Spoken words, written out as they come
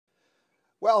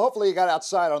Well, hopefully you got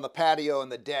outside on the patio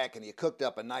and the deck and you cooked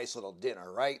up a nice little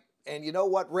dinner, right? And you know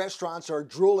what? Restaurants are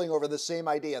drooling over the same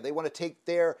idea. They want to take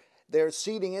their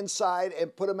seating inside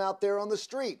and put them out there on the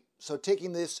street. So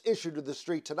taking this issue to the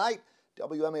street tonight,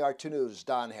 WMAR 2 News'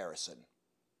 Don Harrison.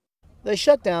 The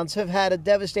shutdowns have had a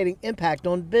devastating impact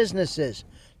on businesses,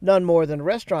 none more than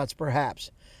restaurants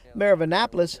perhaps. Mayor of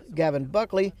Annapolis, Gavin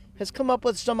Buckley, has come up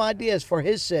with some ideas for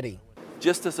his city.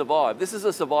 Just to survive. This is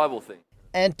a survival thing.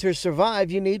 And to survive,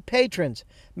 you need patrons.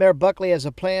 Mayor Buckley has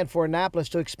a plan for Annapolis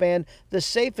to expand the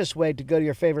safest way to go to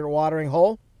your favorite watering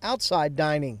hole, outside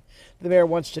dining. The mayor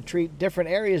wants to treat different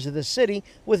areas of the city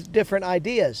with different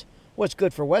ideas. What's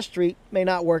good for West Street may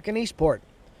not work in Eastport.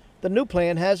 The new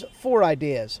plan has 4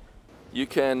 ideas. You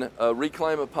can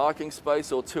reclaim a parking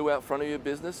space or 2 out front of your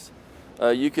business.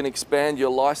 You can expand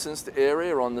your licensed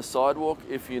area on the sidewalk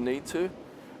if you need to.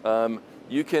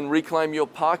 You can reclaim your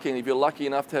parking. If you're lucky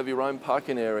enough to have your own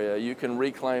parking area, you can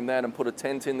reclaim that and put a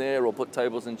tent in there or put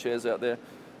tables and chairs out there.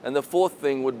 And the 4th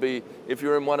thing would be, if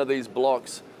you're in one of these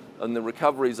blocks in the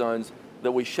recovery zones,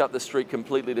 that we shut the street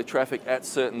completely to traffic at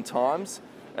certain times,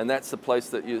 and that's the place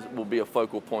that will be a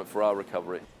focal point for our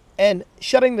recovery. And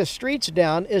shutting the streets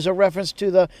down is a reference to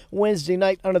the Wednesday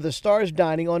night under the stars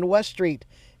dining on West Street.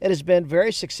 It has been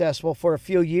very successful for a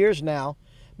few years now.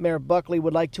 Mayor Buckley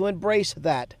would like to embrace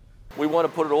that. We want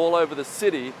to put it all over the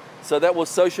city so that will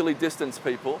socially distance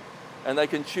people and they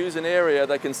can choose an area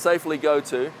they can safely go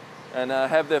to and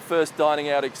have their first dining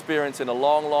out experience in a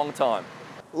long, long time.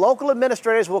 Local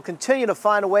administrators will continue to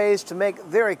find ways to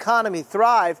make their economy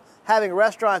thrive. Having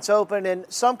restaurants open in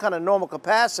some kind of normal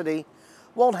capacity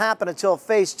won't happen until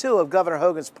phase 2 of Governor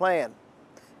Hogan's plan.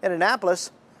 In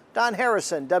Annapolis, Don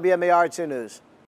Harrison, WMAR 2 News.